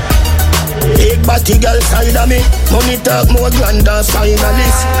 Big body girl side of me. Money talk more grand than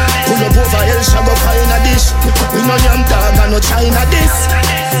finalist. Pull up over El Shago find a dish. We no yam dog and no China this.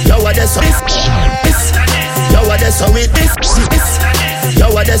 so this. Yo, what that's so with this. Yo,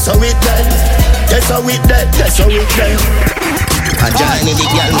 what that's so with that. That's so with that. That's so with that. A journey the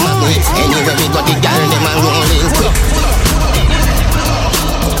girl magnet. Anywhere we go the girl them a rolling quick.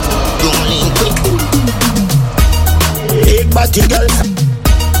 Rolling quick. Big body girl.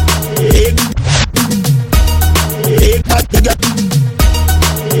 Big body girl.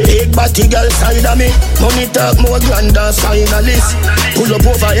 Big body girl side of me. Money talk more grand than finalist. Pull up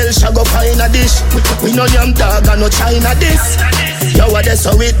over El Shago find a dish. We no yam dog and no China this. Yo, what that's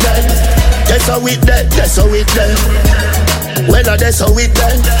how it done. That's how it done. That's how it done. Well, that's how it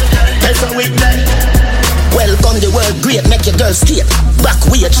done. That's how it done. Welcome the world great, make your girl skate. Back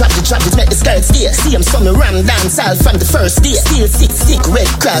way, drop it, make the skirt stay. See him some ram dance all from the first day. Still sick, red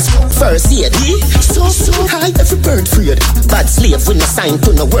cross, first aid. So high, every bird freed. Bad slave, with no sign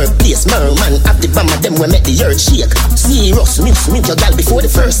to no workplace. Merman, up the bomb of them, we make the earth shake. Serious, meet your gal before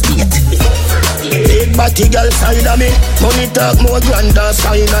the first date. Big body girl side of me. Money talk more grand than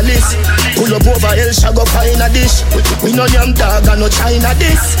finalist. Pull up over El Shago find a dish. We no yam dog and no China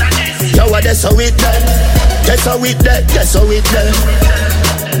this. Yo, what that's how it done. That's how it done. That's how it done.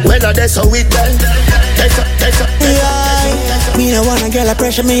 Well, that's how it done. That's how. Yeah, me no wanna girl a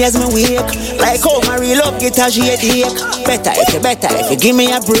pressure me as me wake. Like how my real up get a headache. Better if you give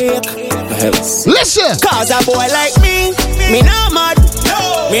me a break. Listen. Cause a boy like me not mad.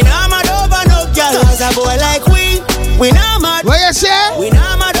 Me not mad over no girl. Cause a boy like we not mad. What you say? We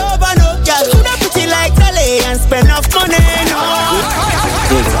not mad over no girl. Coulda pretty like Dolly and spend enough money. No.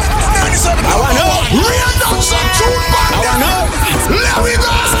 I wanna know. I wanna know. Let me go.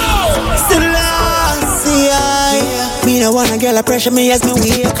 Me no wanna girl a pressure me as me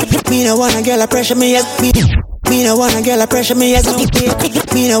wake. Me no wanna girl a pressure me as me. Me no wanna girl a pressure me as me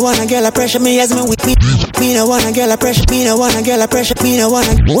wake. Me no wanna girl a pressure me as me wake. Me no wanna girl a pressure. Me no wanna girl a pressure. Me no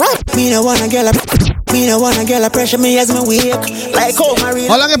wanna. Me no wanna girl a. Me no wanna girl a pressure me as me wake. Like how my real.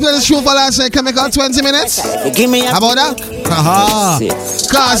 How long you play the show for last night? Can make out 20 minutes? Give me a. How about that? Haha.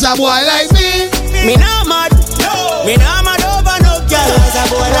 Cause a boy like me. Me not mad. Me not mad over no girl. Cause a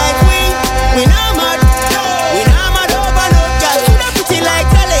boy like we not mad. We not mad over no girl. Coulda pretty like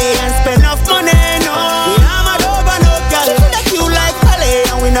Dolly and spend enough money. No. We not mad over no girl. Coulda cute like Dolly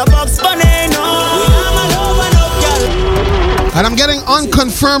and we no box money. No. We not mad over no girl. And I'm getting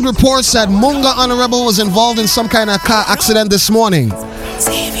unconfirmed reports that Munga Honorable was involved in some kind of car accident this morning.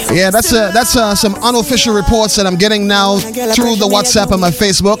 Yeah, that's some unofficial reports that I'm getting now through the WhatsApp and my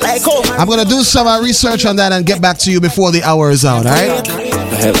Facebook. I'm gonna do some research on that and get back to you before the hour is out, alright?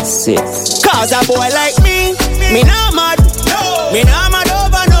 Cause a boy like me not mad. Me not mad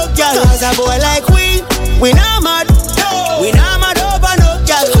over no girl. Cause a boy like we not mad. We not mad over no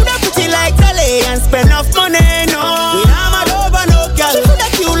girl. Coulda pretty like Dolly and spend enough money. No. We not mad over no girl. Coulda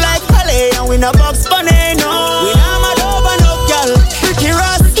cute like Dolly and we no box money. No. We not mad over no girl. Pretty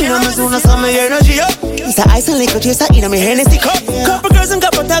Ross. Me soon as some energy up. It's a ice and liquor chaser in my Hennessy cup. Couple girls and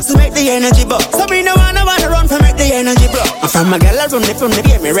couple taps to make the energy buck. So me no wanna run for make the energy block. I'm from a gal from the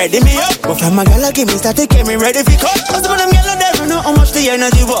get me ready me up. But from a gal give me start to get me ready for cut. Cause when them gal never know how much the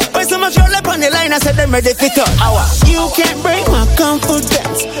energy walk. Why so much roll up on the line I said them ready for cut. You can't break my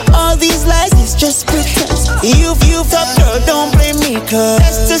confidence. All these lies is just pretense. You've top girl, don't blame me cause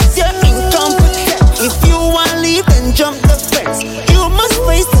that's just your incompetence. If you wanna leave then jump the fence. You must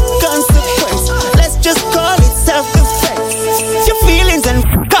face the consequence. Let's just call it self-defense. Your feelings and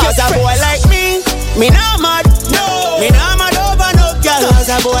cause a boy like me not mad. Me not mad over no girl. Cause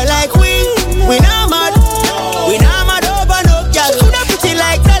a boy like we not mad. We not mad over no girl. Coulda pretty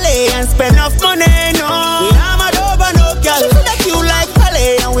like Dolly and spend enough money. No. We not mad over no girl. Coulda cute like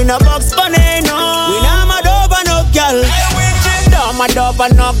Dolly and we no box money. No. We not mad over no girl. Mad over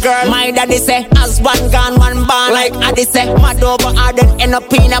no girl. My daddy say, as one gone, one born. Like Addy say, mad over her, then end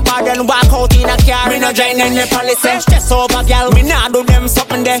up in a bar, then walk out in a car. Me no join any policy. Stress over girl, me nah do them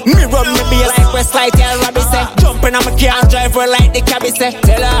something there. Me run me be like Westlight, tell Robbie say. Jumping on my car and drive her like the cabbie say.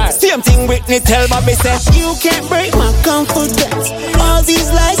 Tell her, same thing Whitney tell Bobby say. You can't break my confidence. All these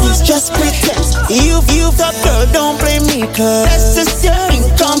lies is just pretense. You've up girl, don't blame me cause that's just your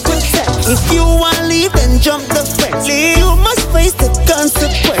incompetence. If you wanna leave, then jump the fence. You must face the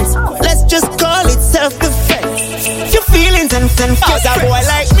consequence. Let's just call it self-defense. Your feelings and cause a boy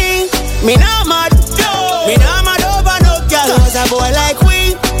like me not mad. Me not mad over no girl. Cause a boy like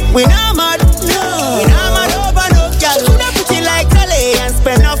we not mad. We not mad over no girl. Coulda pretty like Dolly and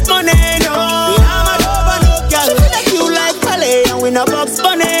spend enough money. No. We not mad over no girl. Coulda cute like Dolly and we no box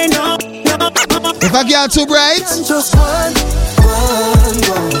money. No. If I get too bright, just one.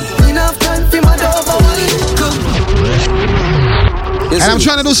 Enough time for my dog. You And I'm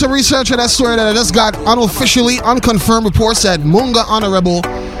trying to do some research on that story that I just got unofficially unconfirmed reports that Munga Honorable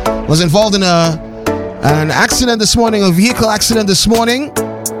was involved in an accident this morning, a vehicle accident this morning.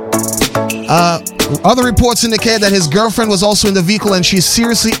 Other reports indicate that his girlfriend was also in the vehicle and she's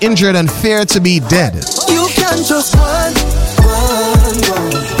seriously injured and feared to be dead. You can just run.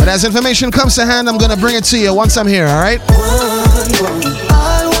 But as information comes to hand, I'm going to bring it to you once I'm here, all right?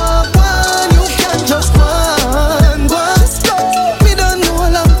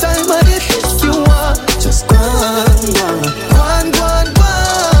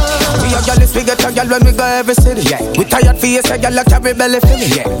 We get a girl when we go every city. Yeah. We tired for you, say girl like carry belly for me.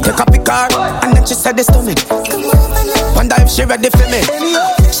 Yeah. Take up the car and then she said this to me. Wonder if she ready for me.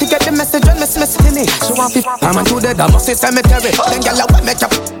 She get the message when me to me. She want people I'm to the must see cemetery. Then girl I make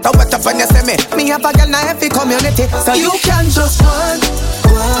up, I wet up when you see me. Me have a girl in every community. So you can just run.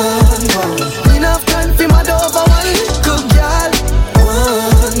 Enough time for my over one little girl.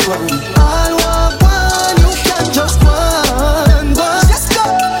 Run. All walk one, you can just run.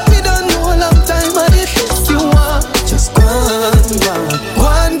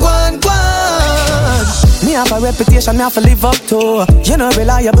 Me have a reputation, me have to live up to. You know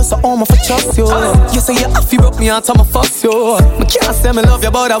reliable, so I'm for trust you. You say you have to broke me out, I'ma fuss you. Me can't say me love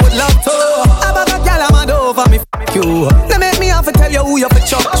you, but I would love to. I'm a girl, I'm a over me f*** you. Now make me have to tell you who you for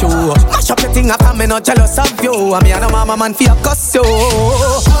chuck you. Mash up your thing up and me not jealous of you. And me and a mama man for your cuss you.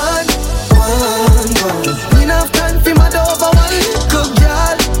 One. Enough time for my over one little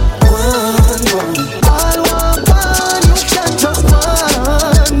girl. One. All one. You can't just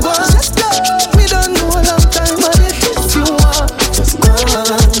run. Just go. Me don't know a long time, but if you want, just run.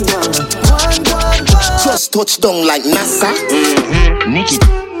 Just touch down like NASA. Nikki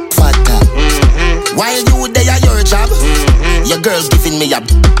Fata. While you there at your job, your girl giving me a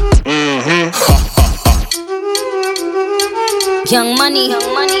Young money.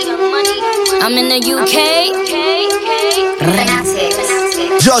 I'm in the UK.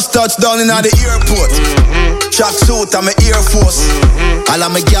 Just touched down in the airport. Track suit and my Air Force. All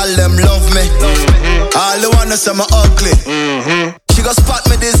of my gal them love me. All the wanna say me ugly. She go spot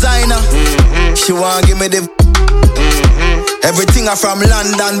me designer. She wanna give me the everything I from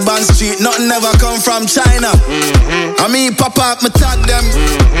London, Bond Street. Nothing ever come from China. I mean pop up, me tag them.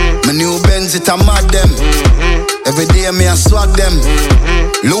 My new Benz it a mad them. Every day me a swag them.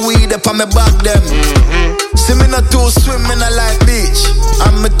 Louis de pa me back them. See me not too swim, me not like beach.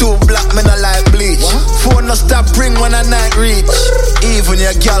 And me too black, me not like bleach. Phone no stop ring when a night reach. Even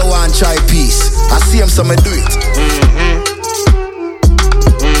your girl want try peace. I see him so me do it.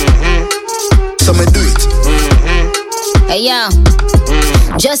 So me do it. Hey yo,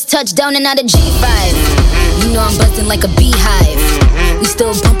 just touched down and out of G5. You know I'm buzzing like a beehive. We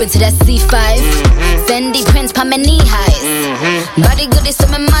still bumping to that C5. Fendi prints pa my knee highs. Body good is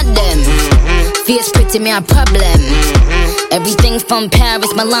some madam. Fierce pretty me a problem. Everything from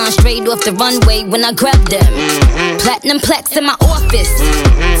Paris, Milan, straight off the runway when I grab them. Platinum plaques in my office.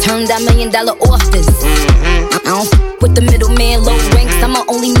 Turned that $1 million office. I don't with the middleman, low ranks. I'ma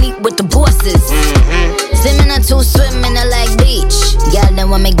only meet with the bosses. Swimming or two swimming, I like beach. Y'all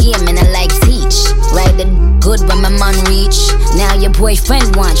know I'm a game and I like teach. Ride the good when my man reach. Now your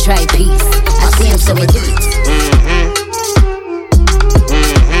boyfriend want try peace. I see him so we do it.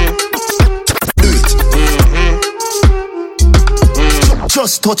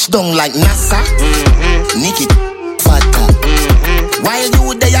 Just touch down like NASA. Nikki Fata. While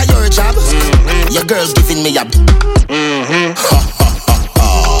you there at your job, your girl giving me a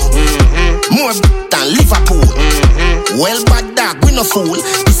more than Liverpool. Well bad dog, we no fool.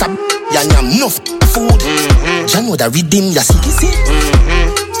 This a yam no food. You know that redeem ya see.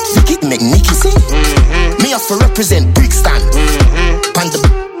 Vicky make Nikki see. Me have to represent Brixton. Pan the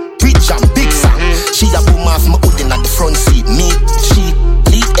bridge and big Sam. She a boom off my hood in at the front seat. Me, she,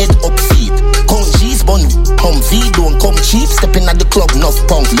 lead head up feet. Come G's bun, come V, don't come cheap. Stepping at the club, enough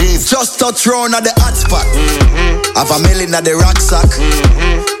punk leave. Just touch round at the hot spot. Have a million at the rucksack.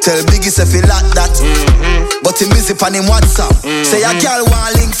 Tell Biggie if he like that. But he busy on him WhatsApp. Say a girl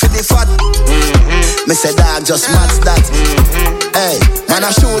want link for the fat. Me say dog just match that. Hey, man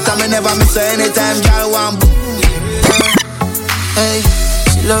I shoot and me never miss her anytime girl want. Hey,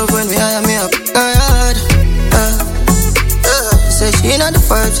 she love when we hire me up. God. Say she not the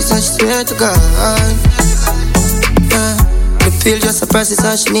vibe, she said she swear to God. The pill just a process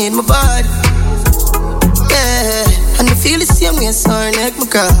how she need my body. Yeah, and the feel the same way, so her neck my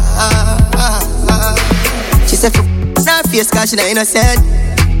cry. She said for her face cause she not innocent.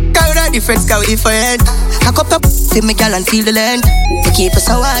 Cause with her different, cause we different. I cup up, feel me girl and feel the land. We keep us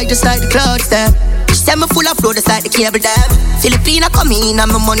so high just like the clouds there. She said me full of flow, just like the cable dam. Filipina come in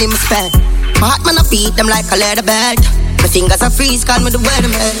and my money me spend. My heart man I beat them like a leather belt. My fingers are freeze, call me the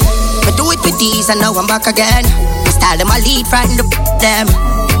weatherman. I do it with these and now I'm back again. My style them I lead, frighten the them.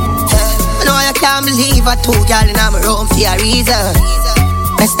 I know I can't believe I two y'all in my room for a reason.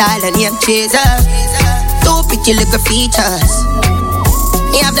 My style and name chaser. Two pretty little features.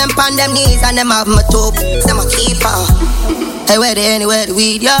 Me have them on them knees and them have my toe. Them a keeper. Hey, where they anywhere the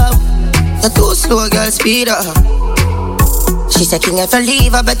weed, yo. The too slow, girl, speed up. She said, King, if I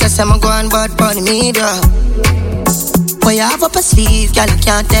leave, I better say I'm going bad bunny media. Boy, you have up a sleeve, girl, you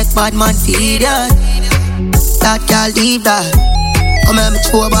can't take bad man feed ya. That girl, leave that. Come here, me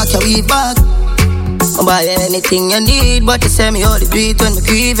throw back your weed bag. I'll buy anything you need, but you say me all the beat when me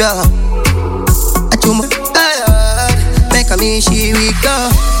grieve ya. I do my make a me she weak though.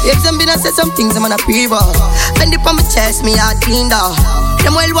 If some been say some things I'm on a pre-ball. Bend it on my chest, me heart clean though.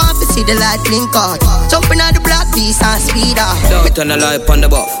 Them well want to see the light blink out. Jumping on the black piece and speed up. Don't turn a light on the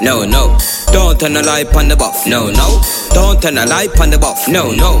buff, no, no. Don't turn a light on the buff, no, no. Don't turn a light on the buff,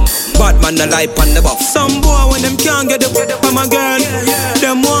 no, no. Bad man a light on the buff. Some boy when them can't get the from a girl,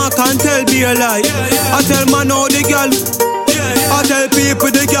 them walk and tell be a lie. I tell man how the girl. I tell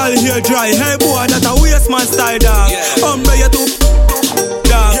people the girl here dry. Hey boy, that a waste man style dog. You too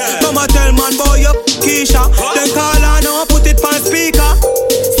dog. Come and tell man boy you Keisha. Then call her now put it on speaker.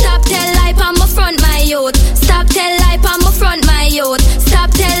 Stop tell lie on my front my youth. Stop tell lie on my front my youth. Stop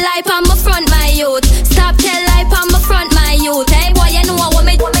tell lie on my front my youth. Stop tell lie on my front my youth. Hey boy, you know what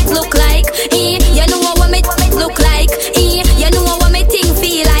me look like. You know what me look like. You know what me think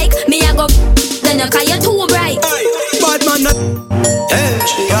feel like. Me I go then you call you too bright. Bad man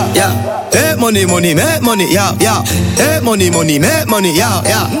hey, yeah. Hey, money, money, make money, yeah, yeah. Hey, money, money, make money, yeah,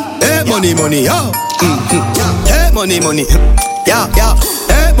 yeah. Hey, money, money, yeah. Hey, money, money, yeah, yeah.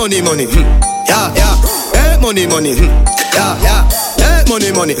 Hey, money, money, yeah, yeah. Hey, money, money, yeah, yeah. Hey,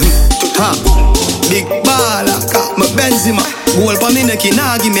 money, money, ha. Big baller, got my Benzema. Goal pa me neck,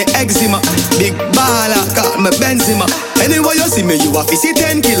 nah give me eczema. Big baller, got my Benzema. Anyway you see me, you a see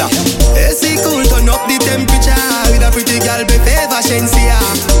 10 killer. AC cool, turn up the temperature. With a pretty girl, be favor Shensia.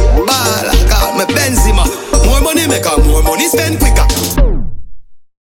 Baller, got my Benzema. More money make her, more money spend quicker.